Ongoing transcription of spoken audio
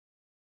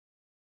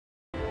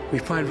We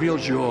find real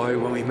joy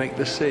when we make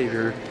the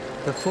Savior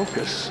the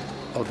focus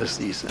of the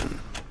season.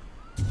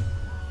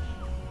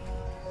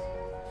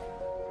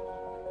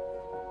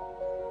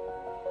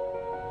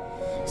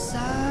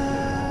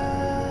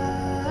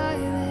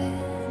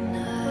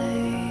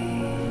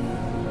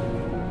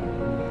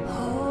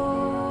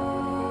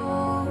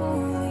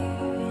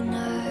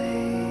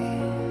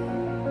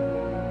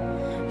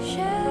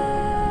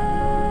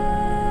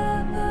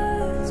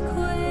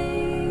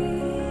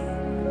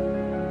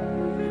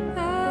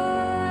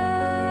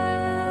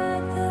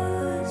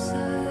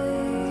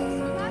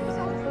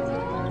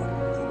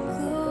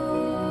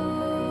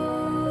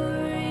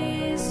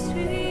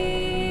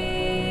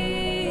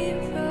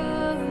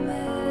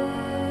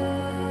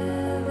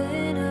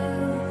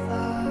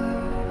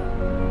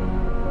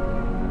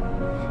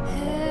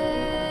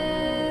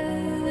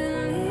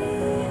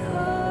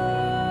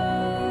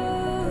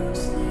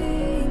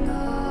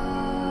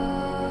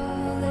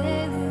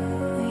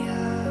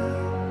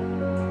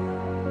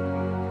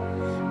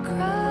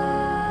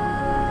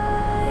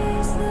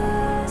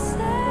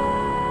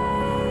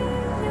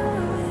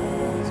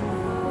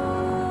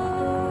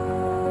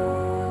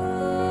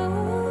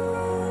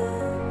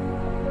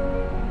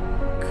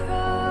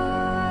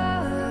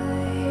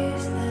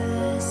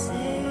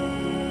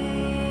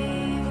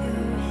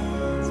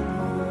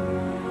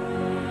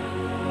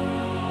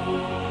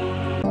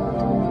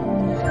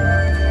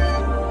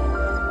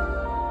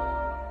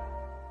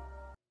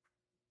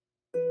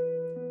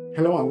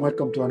 Hello and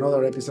welcome to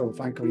another episode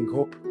of Anchoring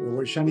Hope, where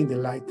we're shining the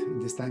light in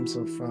these times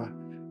of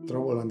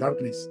trouble and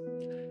darkness.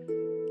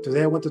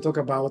 Today I want to talk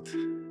about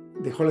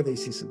the holiday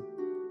season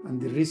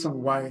and the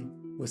reason why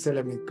we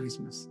celebrate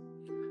Christmas.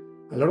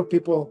 A lot of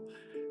people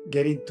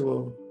get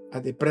into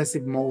a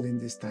depressive mode in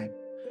this time.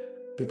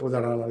 People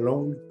that are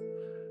alone,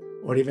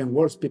 or even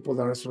worse, people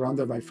that are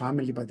surrounded by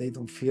family, but they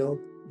don't feel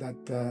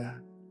that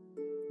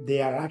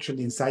they are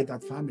actually inside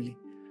that family.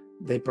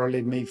 They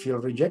probably may feel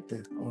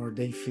rejected, or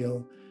they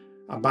feel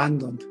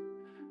abandoned.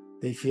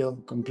 They feel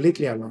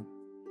completely alone.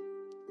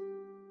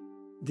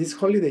 This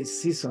holiday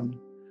season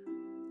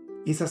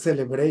is a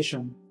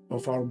celebration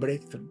of our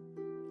breakthrough.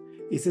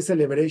 It's a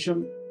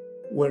celebration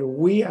where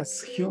we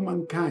as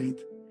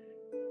humankind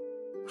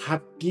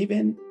have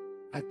given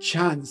a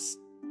chance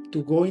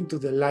to go into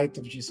the light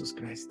of Jesus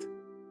Christ.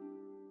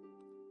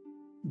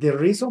 The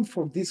reason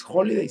for this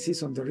holiday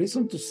season, the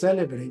reason to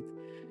celebrate,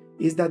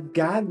 is that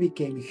God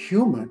became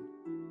human.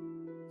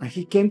 And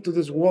he came to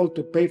this world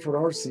to pay for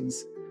our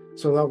sins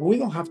so that we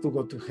don't have to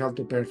go to hell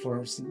to pay for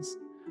our sins.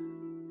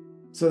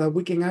 So that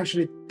we can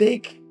actually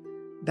take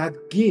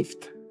that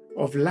gift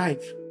of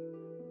life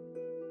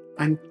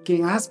and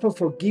can ask for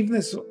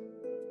forgiveness.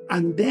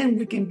 And then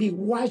we can be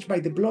washed by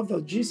the blood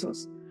of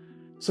Jesus.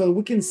 So that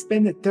we can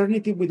spend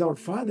eternity with our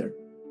Father,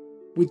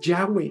 with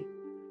Yahweh,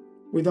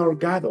 with our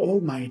God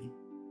Almighty.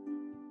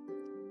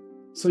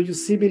 So you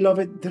see,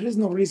 beloved, there is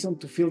no reason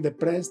to feel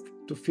depressed,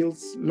 to feel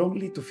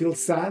lonely, to feel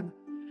sad.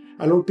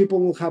 A lot of people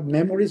will have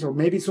memories, or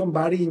maybe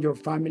somebody in your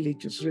family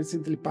just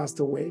recently passed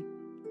away.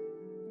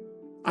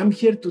 I'm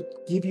here to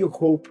give you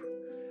hope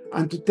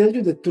and to tell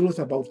you the truth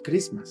about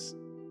Christmas.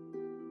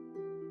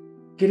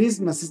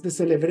 Christmas is the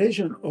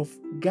celebration of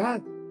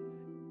God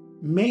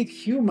made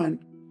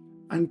human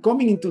and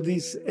coming into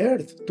this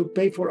earth to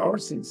pay for our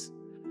sins,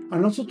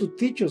 and also to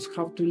teach us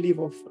how to live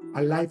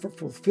a life of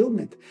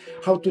fulfillment,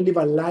 how to live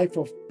a life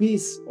of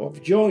peace,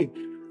 of joy,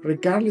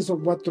 regardless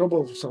of what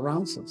trouble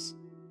surrounds us.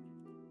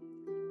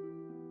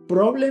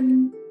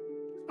 Problem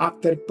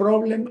after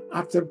problem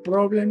after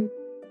problem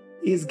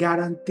is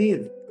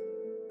guaranteed.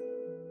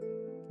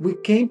 We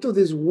came to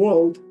this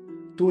world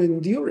to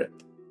endure it.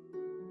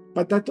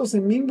 But that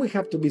doesn't mean we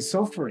have to be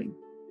suffering.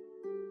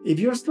 If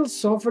you're still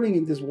suffering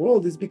in this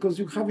world, it's because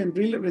you haven't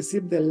really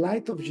received the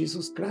light of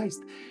Jesus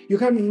Christ. You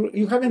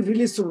haven't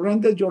really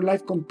surrendered your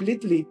life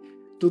completely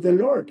to the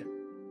Lord.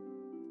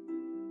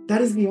 That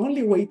is the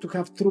only way to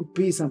have true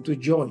peace and to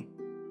joy.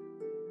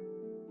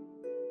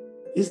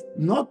 It's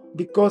not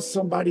because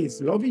somebody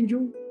is loving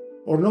you,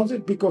 or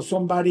not because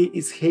somebody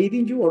is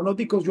hating you, or not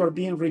because you are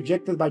being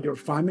rejected by your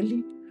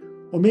family,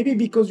 or maybe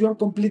because you are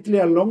completely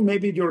alone.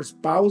 Maybe your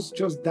spouse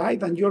just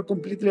died and you are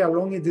completely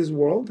alone in this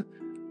world.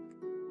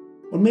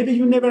 Or maybe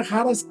you never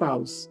had a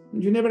spouse,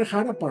 you never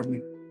had a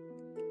partner.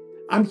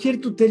 I'm here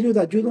to tell you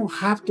that you don't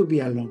have to be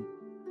alone.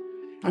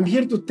 I'm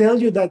here to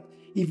tell you that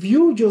if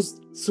you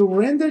just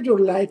surrender your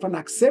life and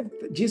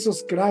accept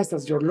Jesus Christ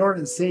as your Lord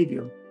and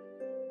Savior,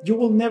 you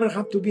will never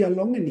have to be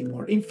alone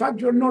anymore. In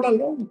fact, you're not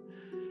alone.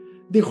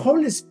 The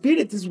Holy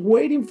Spirit is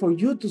waiting for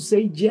you to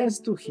say yes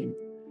to Him,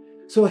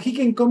 so He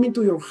can come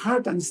into your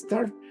heart and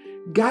start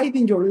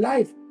guiding your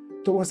life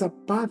towards a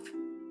path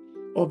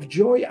of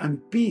joy and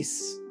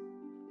peace.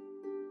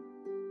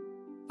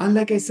 And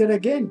like I said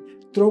again,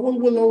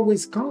 trouble will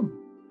always come.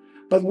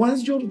 But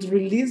once you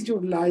release your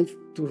life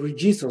to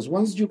Jesus,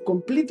 once you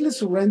completely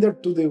surrender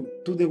to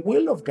the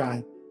will of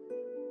God,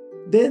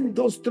 then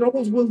those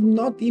troubles will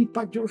not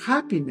impact your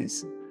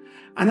happiness.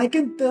 And I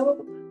can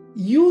tell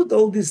you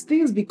all these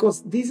things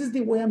because this is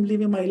the way I'm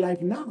living my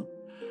life now.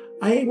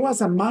 I was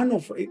a man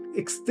of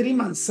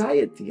extreme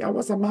anxiety. I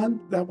was a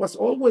man that was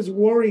always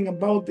worrying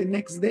about the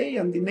next day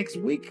and the next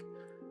week.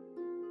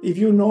 If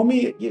you know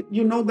me,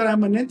 you know that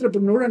I'm an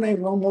entrepreneur and I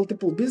run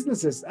multiple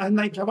businesses.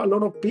 And I have a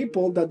lot of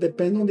people that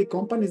depend on the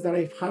companies that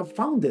I have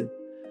founded.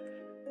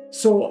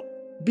 So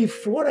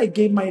before I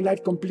gave my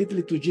life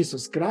completely to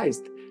Jesus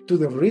Christ, to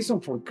the reason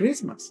for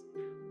Christmas,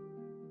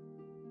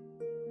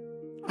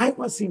 I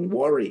was in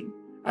worry.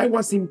 I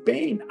was in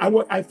pain.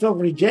 I felt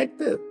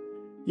rejected.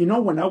 You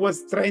know, when I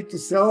was trying to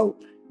sell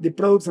the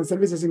products and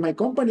services in my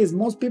companies,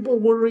 most people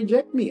would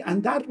reject me.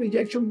 And that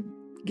rejection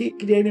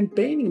created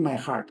pain in my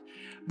heart.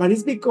 But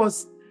it's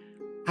because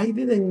I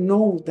didn't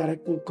know that I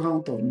could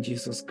count on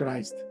Jesus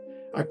Christ.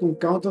 I could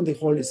count on the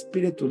Holy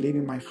Spirit to live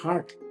in my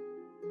heart.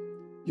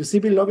 You see,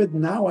 beloved,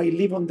 now I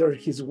live under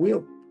His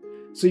will.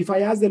 So if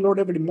I ask the Lord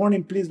every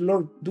morning, please,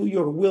 Lord, do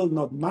your will,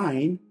 not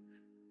mine,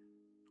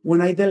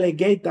 when I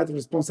delegate that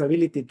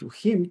responsibility to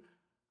Him,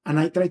 and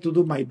I try to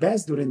do my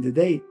best during the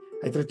day,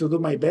 I try to do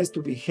my best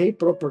to behave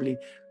properly,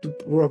 to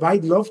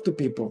provide love to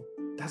people.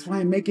 That's why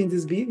I'm making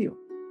this video,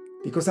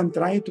 because I'm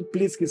trying to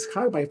please His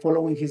heart by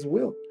following His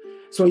will.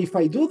 So if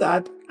I do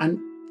that and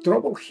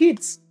trouble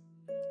hits,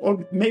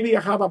 or maybe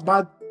I have a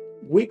bad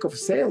week of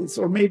sales,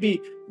 or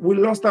maybe we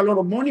lost a lot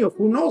of money, or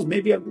who knows,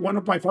 maybe one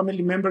of my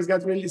family members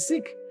got really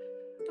sick,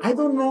 I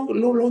no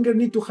longer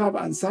need to have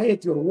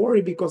anxiety or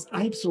worry, because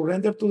I'm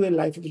surrendered to the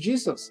life of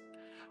Jesus,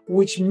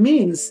 which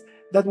means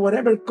that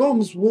whatever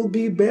comes will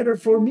be better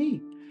for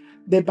me.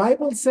 The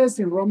Bible says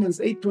in Romans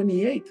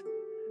 8:28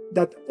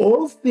 that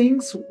all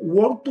things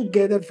work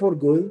together for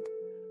good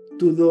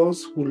to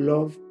those who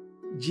love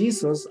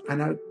Jesus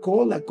and are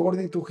called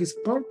according to His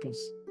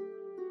purpose.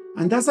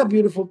 And that's a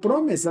beautiful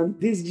promise. And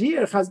this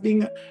year has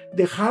been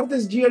the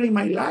hardest year in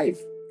my life,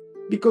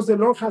 because the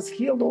Lord has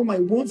healed all my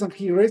wounds and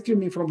He rescued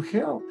me from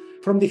hell,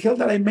 from the hell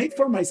that I made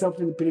for myself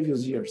in the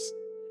previous years.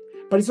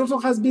 But it also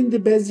has been the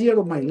best year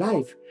of my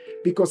life,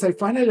 because I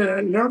finally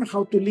learned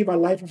how to live a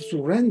life of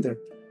surrender,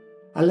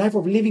 a life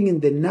of living in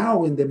the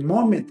now, in the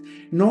moment,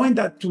 knowing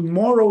that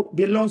tomorrow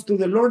belongs to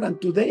the Lord, and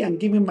today I'm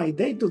giving my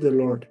day to the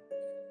Lord.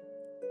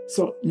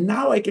 So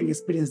now I can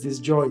experience this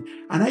joy,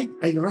 and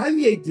I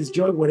radiate this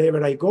joy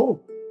wherever I go,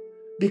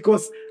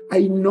 because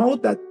I know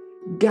that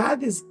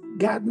God has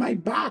got my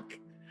back,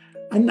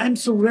 and I'm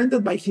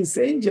surrendered by His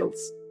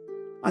angels.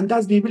 And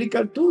that's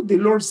biblical too. The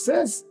Lord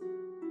says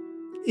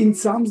in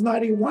Psalms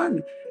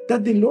 91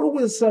 that the Lord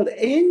will send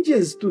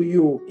angels to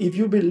you if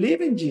you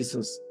believe in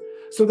Jesus,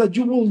 so that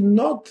you will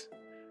not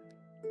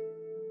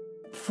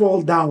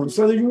fall down,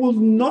 so that you will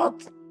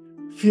not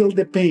feel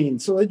the pain,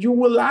 so that you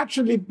will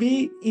actually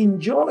be in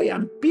joy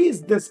and peace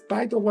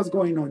despite of what's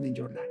going on in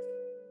your life.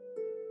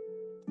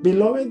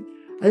 Beloved,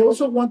 I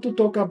also want to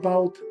talk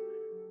about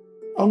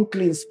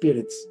unclean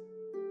spirits,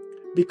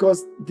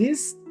 because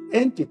these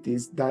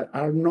entities that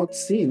are not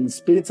seen,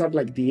 spirits are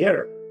like the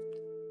air.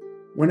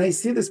 When I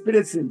see the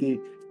spirits in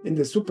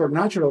the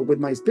supernatural with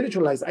my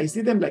spiritual eyes, I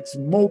see them like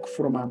smoke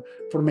from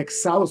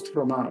exhaust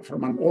from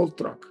an old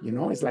truck. You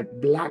know, it's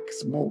like black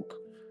smoke.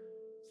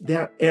 They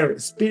are air.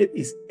 Spirit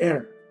is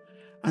air.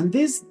 And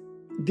these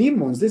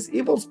demons, these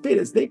evil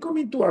spirits, they come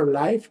into our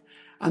life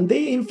and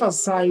they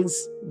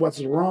emphasize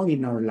what's wrong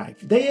in our life.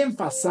 They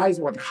emphasize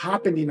what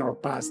happened in our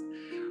past.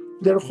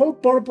 Their whole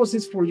purpose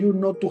is for you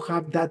not to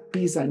have that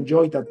peace and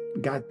joy that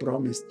God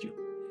promised you.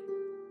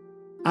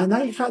 And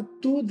I had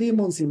two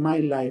demons in my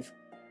life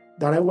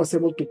that I was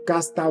able to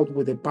cast out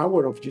with the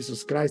power of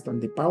Jesus Christ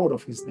and the power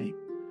of His name.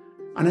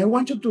 And I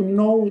want you to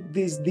know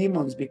these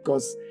demons,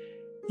 because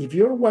if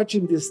you're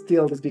watching this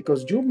still, it's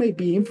because you may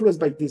be influenced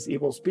by these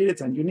evil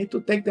spirits, and you need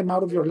to take them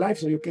out of your life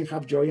so you can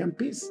have joy and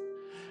peace.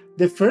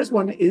 The first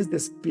one is the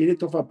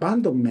spirit of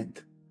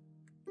abandonment.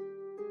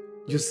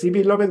 You see,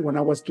 beloved, when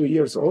I was 2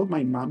 years old,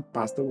 my mom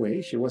passed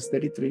away. She was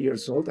 33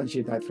 years old, and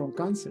she died from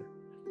cancer.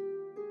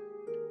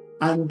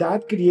 And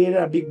that created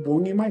a big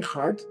wound in my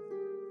heart.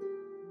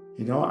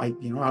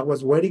 I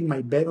was wetting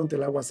my bed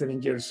until I was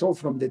 7 years old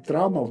from the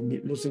trauma of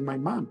losing my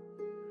mom.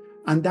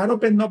 And that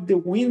opened up the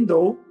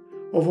window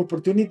of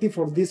opportunity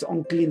for this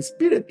unclean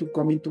spirit to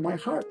come into my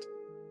heart.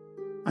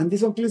 And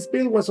this unclean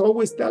spirit was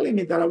always telling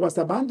me that I was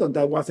abandoned,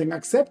 that I wasn't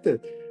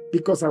accepted,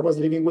 because I was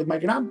living with my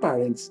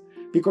grandparents,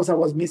 because I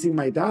was missing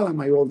my dad and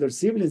my older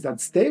siblings that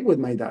stayed with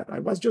my dad. I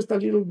was just a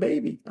little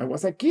baby. I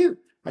was a kid.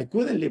 I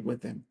couldn't live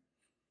with them.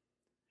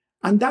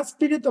 And that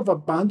spirit of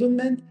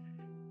abandonment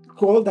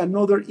called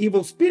another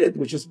evil spirit,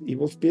 which is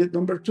evil spirit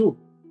number 2,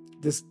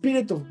 the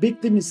spirit of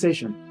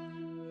victimization.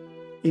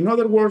 In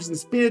other words, the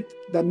spirit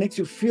that makes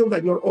you feel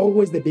that you're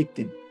always the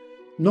victim.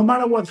 No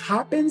matter what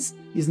happens,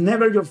 it's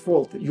never your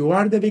fault. You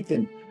are the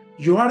victim.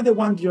 You are the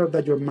one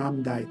that your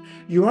mom died.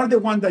 You are the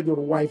one that your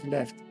wife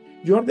left.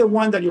 You are the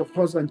one that your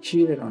husband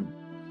cheated on.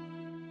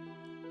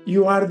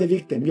 You are the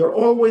victim. You're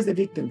always the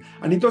victim.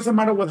 And it doesn't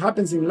matter what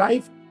happens in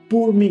life,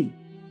 poor me.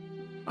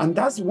 And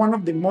that's one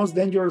of the most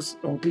dangerous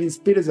unclean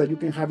spirits that you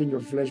can have in your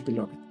flesh,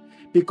 beloved.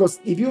 Because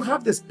if you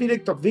have the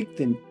spirit of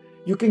victim,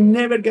 you can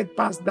never get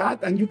past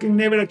that, and you can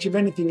never achieve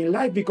anything in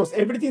life, because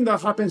everything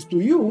that happens to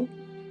you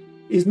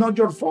It's not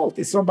your fault.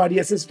 It's somebody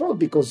else's fault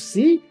because,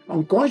 see,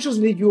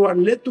 unconsciously you are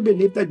led to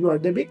believe that you are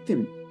the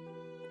victim.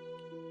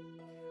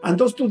 And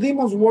those two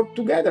demons work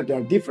together. They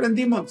are different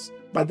demons,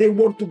 but they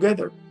work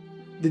together.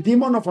 The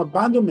demon of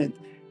abandonment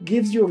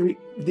gives you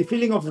the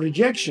feeling of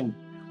rejection,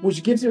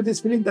 which gives you this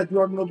feeling that you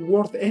are not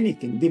worth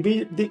anything.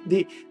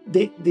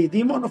 The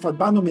demon of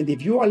abandonment,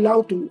 if you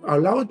allow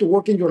it to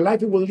work in your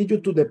life, it will lead you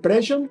to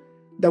depression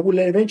that will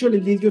eventually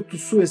lead you to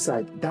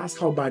suicide. That's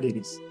how bad it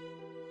is.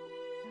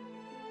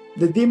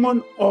 The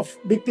demon of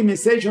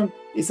victimization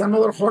is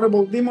another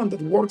horrible demon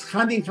that works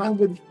hand in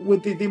hand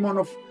with the demon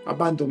of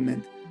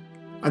abandonment.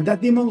 And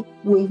that demon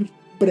will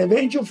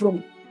prevent you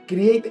from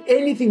create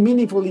anything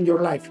meaningful in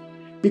your life.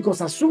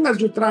 Because as soon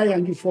as you try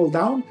and you fall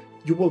down,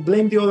 you will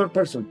blame the other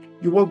person.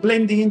 You will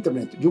blame the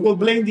internet. You will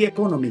blame the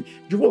economy.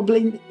 You will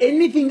blame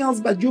anything else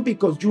but you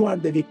because you are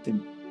the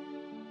victim.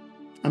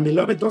 And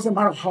beloved, it doesn't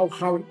matter how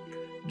hard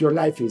your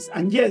life is.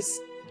 And yes,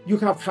 you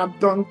have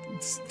done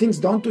things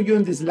done to you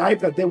in this life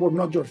that they were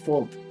not your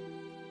fault.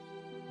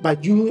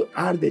 But you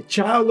are the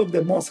child of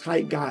the Most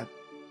High God.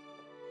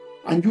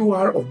 And you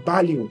are of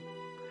value.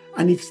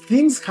 And if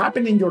things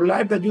happen in your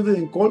life that you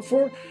didn't call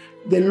for,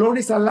 the Lord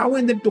is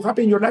allowing them to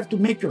happen in your life to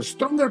make you a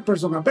stronger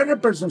person, a better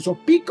person. So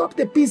pick up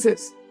the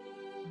pieces.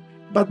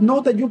 But know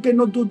that you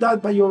cannot do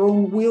that by your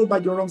own will, by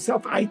your own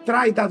self. I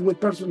tried that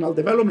with personal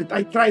development.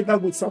 I tried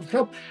that with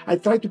self-help. I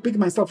tried to pick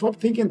myself up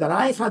thinking that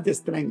I had the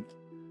strength.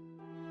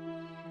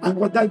 And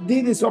what that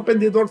did is open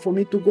the door for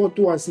me to go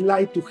to a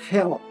slide to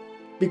hell.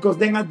 Because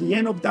then at the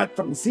end of that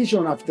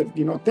transition, after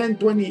 10,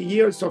 20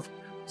 years of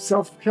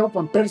self-help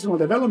and personal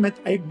development,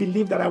 I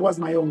believed that I was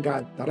my own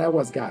God, that I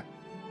was God,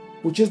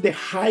 which is the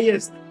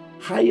highest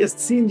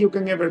sin you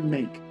can ever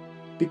make.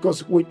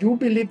 Because when you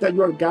believe that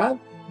you are God,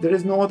 there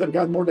is no other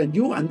God more than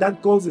you, and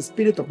that calls the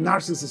spirit of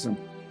narcissism.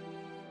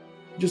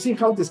 You see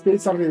how the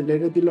spirits are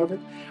related, beloved?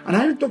 And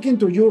I'm talking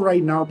to you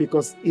right now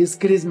because it's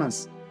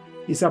Christmas.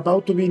 It's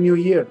about to be New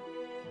Year.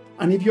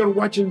 And if you're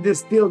watching this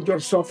still, you're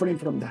suffering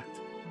from that.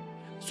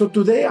 So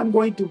today I'm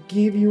going to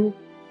give you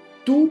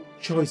two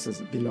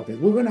choices,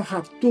 beloved. We're going to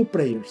have two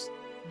prayers.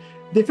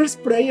 The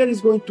first prayer is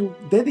going to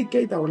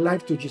dedicate our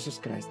life to Jesus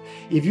Christ.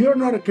 If you're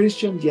not a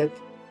Christian yet,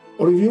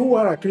 or if you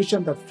are a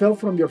Christian that fell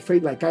from your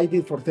faith like I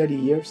did for 30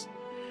 years,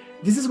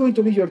 this is going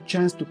to be your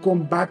chance to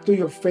come back to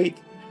your faith,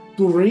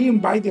 to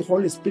re-invite the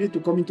Holy Spirit to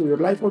come into your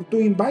life, or to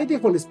invite the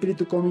Holy Spirit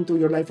to come into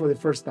your life for the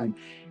first time.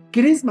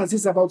 Christmas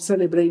is about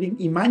celebrating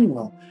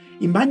Emmanuel.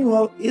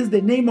 Emmanuel is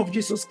the name of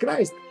Jesus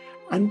Christ,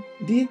 and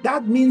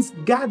that means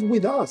God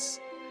with us.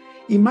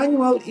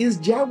 Emmanuel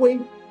is Yahweh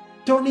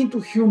turned into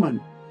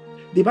human.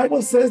 The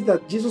Bible says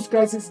that Jesus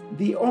Christ is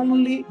the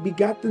only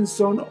begotten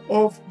Son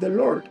of the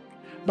Lord,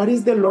 but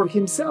is the Lord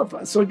himself.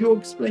 So you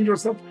explain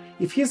yourself,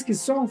 if he's his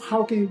son,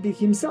 how can he be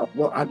himself?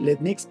 Well,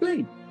 let me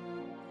explain.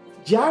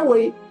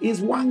 Yahweh is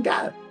one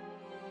God.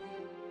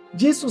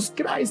 Jesus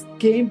Christ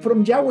came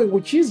from Yahweh,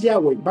 which is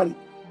Yahweh, but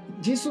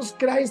Jesus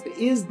Christ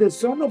is the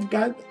Son of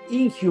God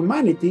in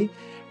humanity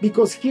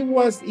because he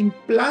was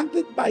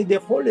implanted by the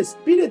Holy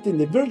Spirit in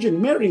the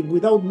Virgin Mary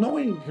without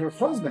knowing her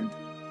husband.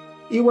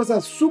 It was a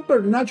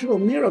supernatural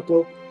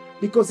miracle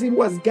because it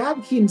was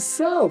God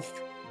himself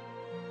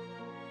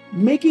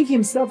making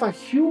himself a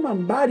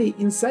human body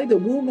inside the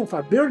womb of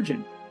a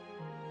virgin.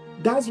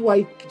 That's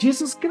why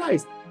Jesus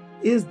Christ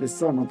is the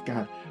Son of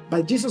God.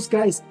 But Jesus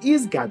Christ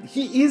is God.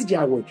 He is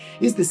Yahweh.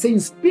 It's the same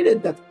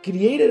Spirit that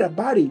created a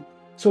body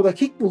so that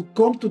he could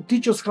come to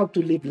teach us how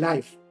to live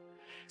life.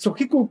 So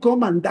he could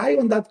come and die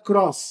on that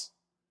cross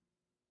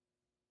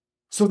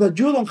so that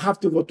you don't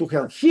have to go to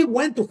hell. He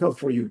went to hell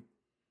for you.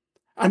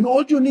 And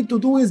all you need to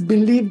do is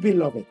believe,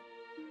 beloved.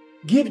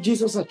 Give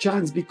Jesus a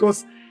chance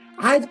because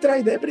I've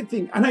tried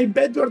everything and I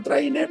bet you're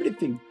trying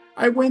everything.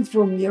 I went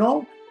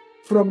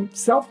from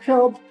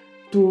self-help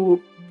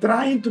to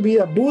trying to be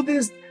a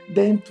Buddhist,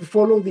 then to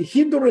follow the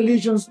Hindu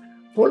religions,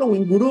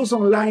 following gurus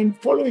online,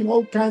 following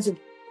all kinds of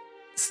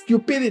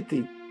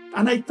stupidity.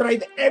 And I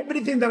tried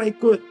everything that I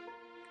could.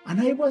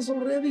 And I was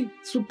already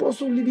supposed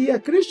to be a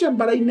Christian,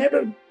 but I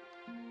never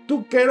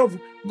took care of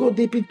go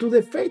deep into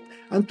the faith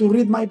and to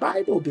read my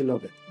Bible,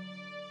 beloved.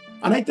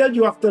 And I tell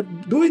you, after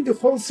doing the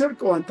whole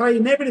circle and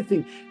trying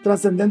everything,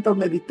 transcendental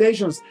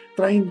meditations,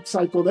 trying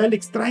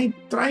psychedelics,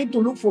 trying to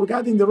look for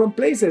God in the wrong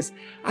places,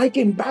 I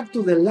came back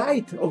to the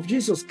light of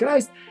Jesus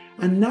Christ.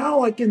 And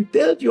now I can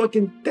tell you, I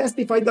can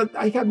testify that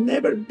I have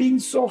never been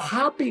so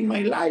happy in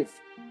my life.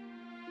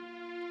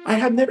 I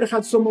have never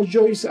had so much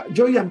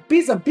joy and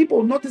peace, and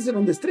people notice it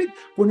on the street.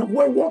 When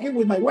we're walking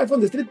with my wife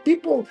on the street,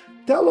 people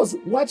tell us,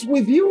 what's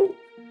with you?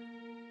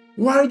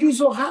 Why are you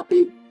so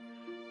happy?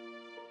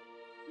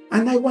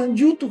 And I want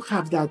you to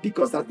have that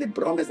because that's the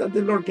promise that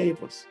the Lord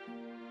gave us.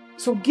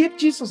 So give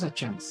Jesus a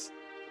chance.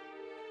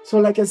 So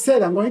like I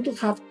said, I'm going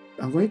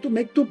to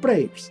make two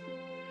prayers.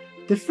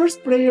 The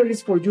first prayer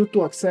is for you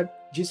to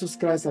accept Jesus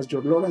Christ as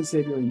your Lord and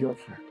Savior in your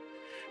heart.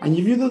 And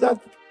if you do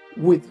that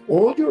with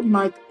all your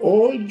might,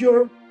 all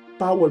your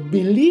power,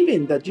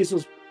 believing that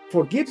Jesus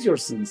forgives your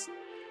sins,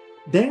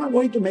 then I'm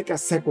going to make a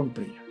second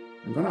prayer.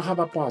 I'm going to have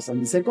a pause.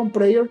 And the second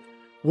prayer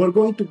We're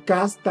going to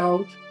cast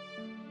out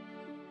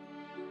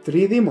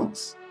 3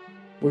 demons.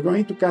 We're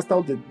going to cast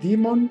out the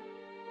demon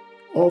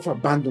of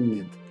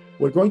abandonment.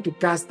 We're going to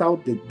cast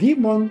out the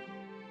demon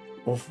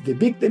of the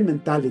victim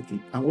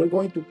mentality, and we're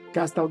going to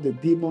cast out the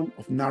demon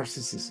of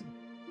narcissism.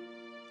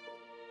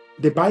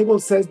 The Bible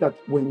says that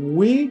when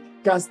we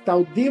cast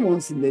out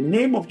demons in the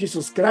name of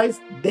Jesus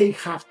Christ, they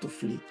have to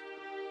flee.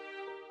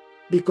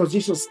 Because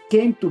Jesus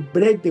came to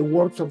break the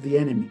works of the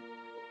enemy.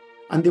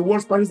 And the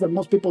worst part is that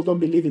most people don't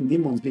believe in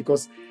demons,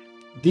 because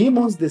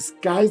demons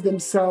disguise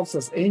themselves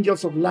as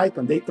angels of light,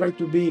 and they try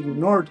to be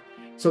ignored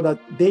so that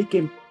they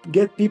can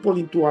get people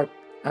into a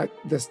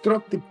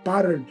destructive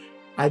pattern,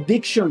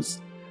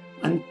 addictions,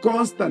 and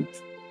constant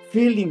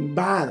feeling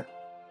bad,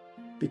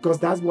 because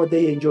that's what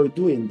they enjoy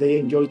doing. They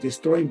enjoy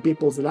destroying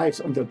people's lives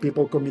until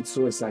people commit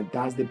suicide.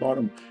 That's the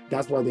bottom.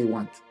 That's what they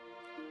want.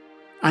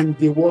 And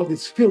the world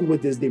is filled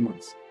with these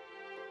demons.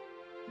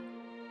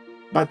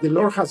 But the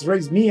Lord has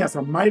raised me as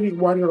a mighty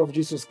warrior of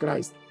Jesus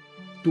Christ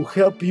to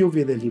help you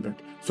be delivered.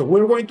 So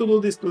we're going to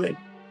do this today.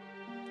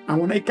 And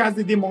when I cast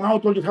the demon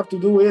out, all you have to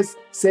do is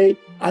say,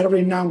 I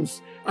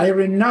renounce. I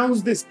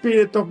renounce the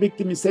spirit of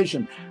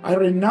victimization. I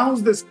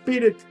renounce the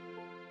spirit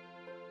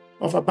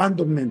of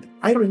abandonment.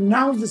 I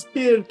renounce the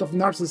spirit of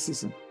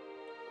narcissism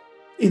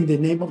in the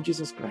name of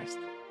Jesus Christ.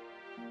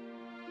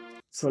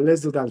 So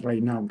let's do that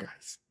right now,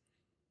 guys.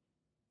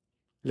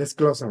 Let's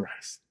close our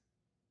eyes.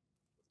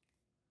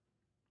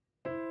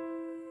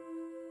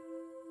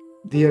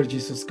 Dear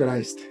Jesus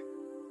Christ,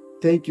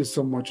 thank you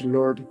so much,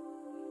 Lord,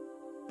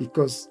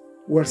 because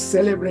we're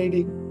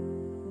celebrating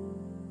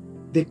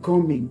the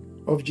coming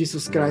of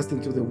Jesus Christ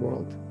into the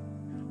world.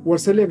 We're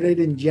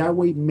celebrating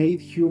Yahweh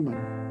made human,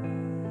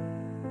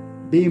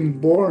 being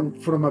born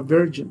from a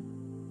virgin,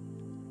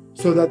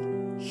 so that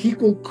he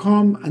could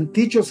come and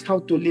teach us how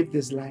to live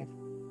this life.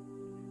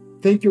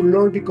 Thank you,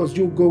 Lord, because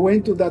you go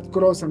into that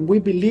cross, and we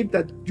believe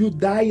that you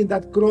die in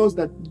that cross,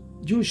 that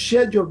you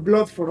shed your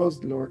blood for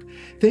us, Lord.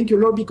 Thank you,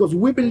 Lord, because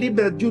we believe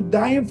that you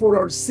dying for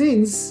our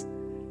sins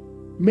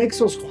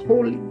makes us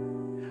holy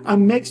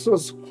and makes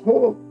us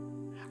whole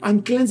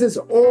and cleanses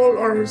all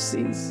our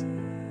sins.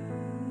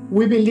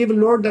 We believe,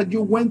 Lord, that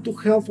you went to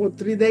hell for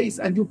 3 days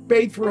and you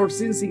paid for our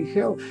sins in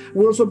hell.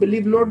 We also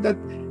believe, Lord, that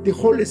the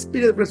Holy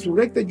Spirit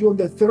resurrected you on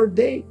the 3rd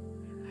day.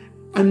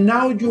 And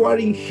now you are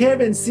in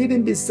heaven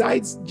sitting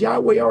beside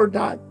Yahweh our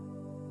God.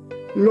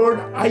 Lord,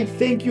 I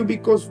thank you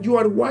because you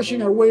are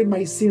washing away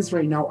my sins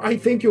right now. I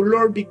thank you,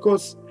 Lord,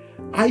 because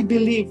I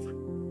believe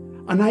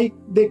and I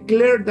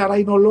declare that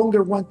I no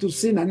longer want to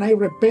sin, and I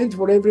repent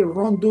for every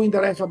wrongdoing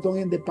that I have done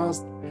in the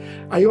past.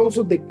 I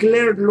also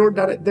declare, Lord,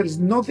 that there is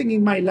nothing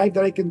in my life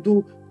that I can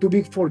do to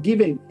be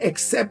forgiven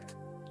except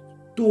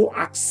to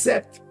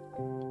accept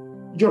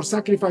your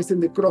sacrifice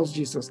in the cross,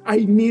 Jesus. I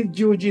need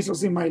you,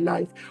 Jesus, in my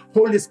life.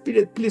 Holy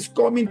Spirit, please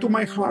come into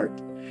my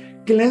heart.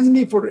 Cleanse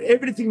me for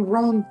everything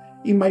wrong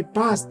in my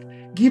past.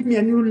 Give me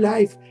a new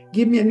life.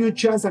 Give me a new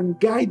chance and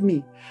guide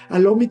me.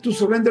 Allow me to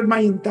surrender my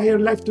entire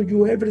life to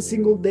you every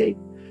single day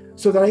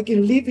so that I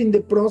can live in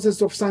the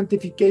process of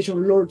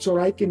sanctification, Lord, so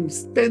I can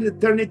spend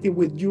eternity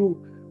with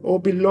you, oh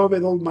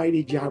beloved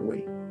Almighty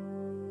Yahweh.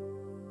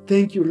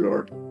 Thank you,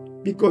 Lord,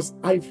 because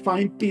I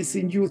find peace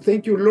in you.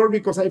 Thank you, Lord,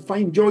 because I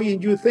find joy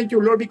in you. Thank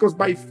you, Lord, because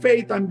by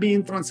faith I'm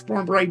being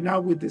transformed right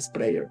now with this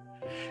prayer.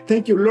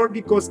 Thank you, Lord,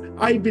 because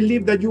I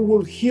believe that you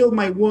will heal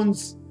my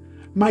wounds,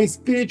 my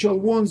spiritual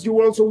wounds.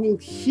 You also will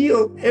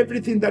heal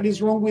everything that is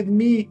wrong with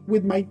me,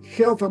 with my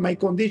health and my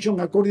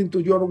condition according to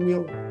your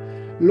will.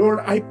 Lord,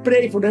 I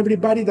pray for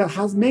everybody that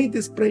has made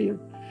this prayer,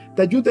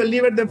 that you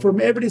deliver them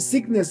from every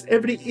sickness,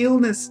 every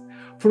illness,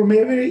 from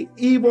every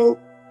evil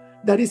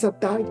that is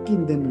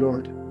attacking them,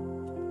 Lord.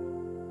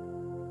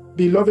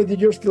 Beloved,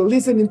 if you're still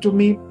listening to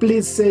me,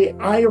 please say,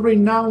 I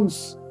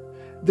renounce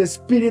the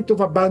spirit of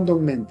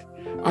abandonment.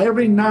 I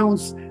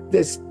renounce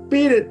the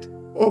spirit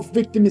of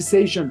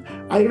victimization.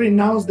 I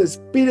renounce the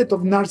spirit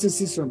of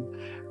narcissism.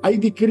 I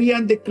decree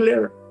and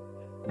declare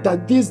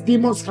that these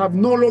demons have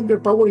no longer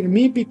power in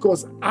me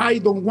because I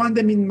don't want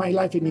them in my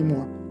life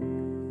anymore.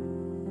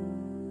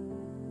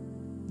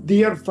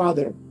 Dear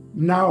Father,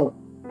 now,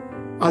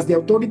 as the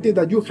authority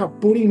that you have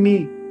put in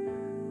me,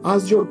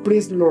 as your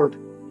priest, Lord,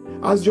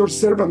 as your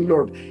servant,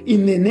 Lord,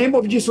 in the name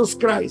of Jesus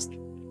Christ,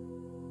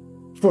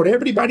 for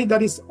everybody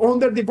that is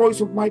under the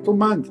voice of my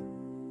command,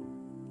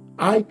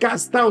 I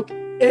cast out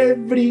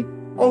every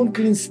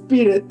unclean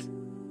spirit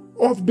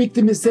of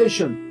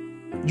victimization.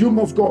 You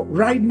must go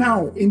right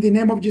now in the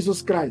name of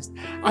Jesus Christ.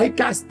 I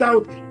cast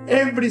out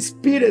every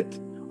spirit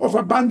of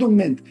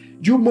abandonment.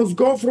 You must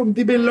go from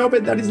the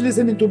beloved that is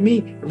listening to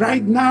me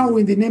right now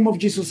in the name of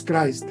Jesus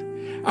Christ.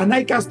 And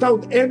I cast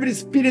out every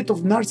spirit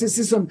of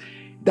narcissism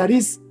that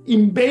is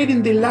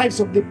invading the lives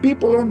of the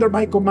people under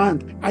my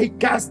command. I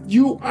cast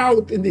you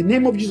out in the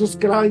name of Jesus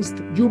Christ.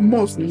 You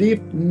must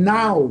live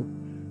now.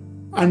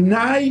 And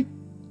I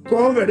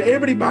cover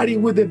everybody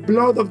with the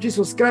blood of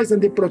Jesus Christ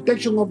and the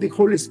protection of the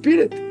Holy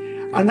Spirit.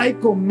 And I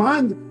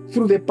command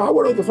through the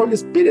power of the Holy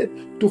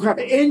Spirit to have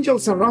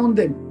angels around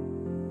them.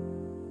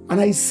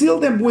 And I seal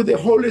them with the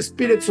Holy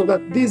Spirit so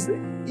that these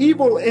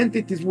evil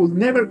entities will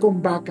never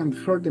come back and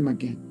hurt them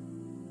again.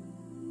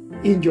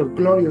 In your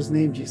glorious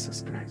name,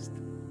 Jesus Christ.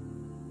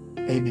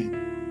 Amen.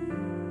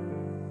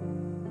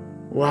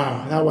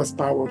 Wow, that was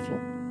powerful.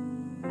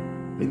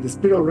 In the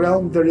spiritual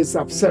realm, there is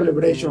a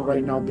celebration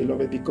right now,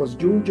 beloved, because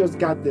you just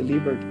got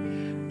delivered.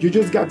 You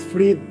just got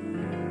freed.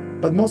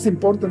 But most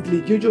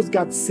importantly, you just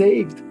got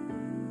saved.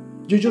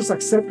 You just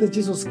accepted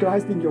Jesus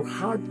Christ in your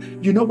heart.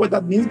 You know what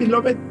that means,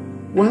 beloved?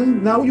 Well,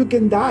 now you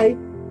can die.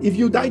 If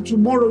you die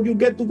tomorrow, you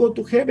get to go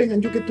to heaven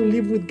and you get to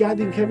live with God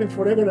in heaven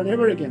forever and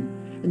ever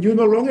again. And you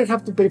no longer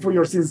have to pay for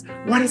your sins.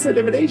 What a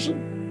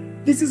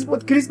celebration. This is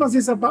what Christmas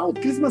is about.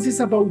 Christmas is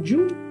about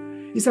you.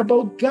 It's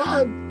about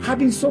God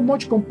having so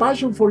much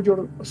compassion for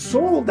your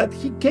soul that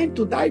He came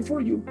to die for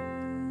you.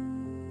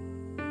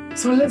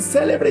 So let's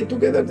celebrate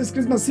together this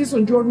Christmas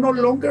season. You are no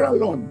longer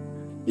alone.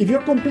 If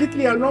you're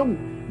completely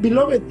alone,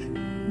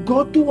 beloved,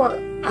 go to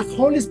a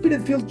Holy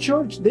Spirit-filled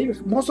church.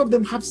 Most of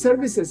them have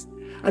services.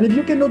 And if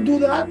you cannot do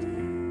that,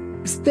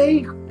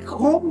 stay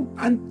home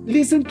and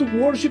listen to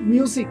worship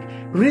music,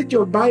 read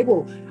your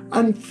Bible,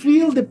 and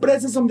feel the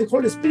presence of the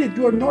Holy Spirit.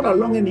 You are not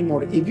alone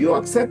anymore. If you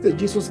accepted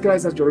Jesus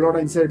Christ as your Lord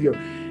and Savior,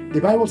 the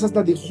Bible says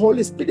that the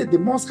Holy Spirit, the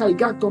Most High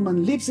God, comes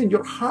and lives in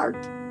your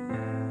heart.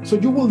 So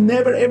you will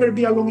never ever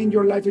be alone in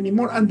your life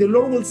anymore. And the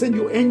Lord will send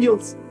you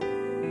angels.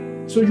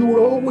 So you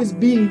will always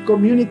be in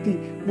community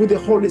with the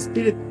Holy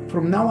Spirit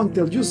from now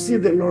until you see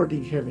the Lord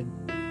in heaven.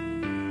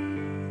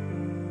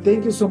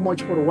 Thank you so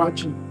much for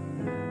watching.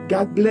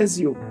 God bless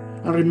you.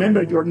 And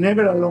remember, you're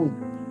never alone.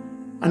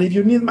 And if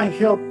you need my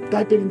help,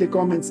 type it in the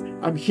comments.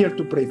 I'm here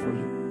to pray for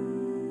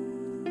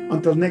you.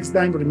 Until next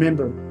time,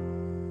 remember,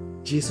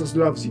 Jesus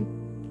loves you,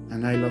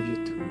 and I love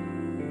you too.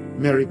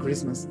 Merry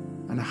Christmas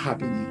and a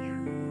Happy New Year.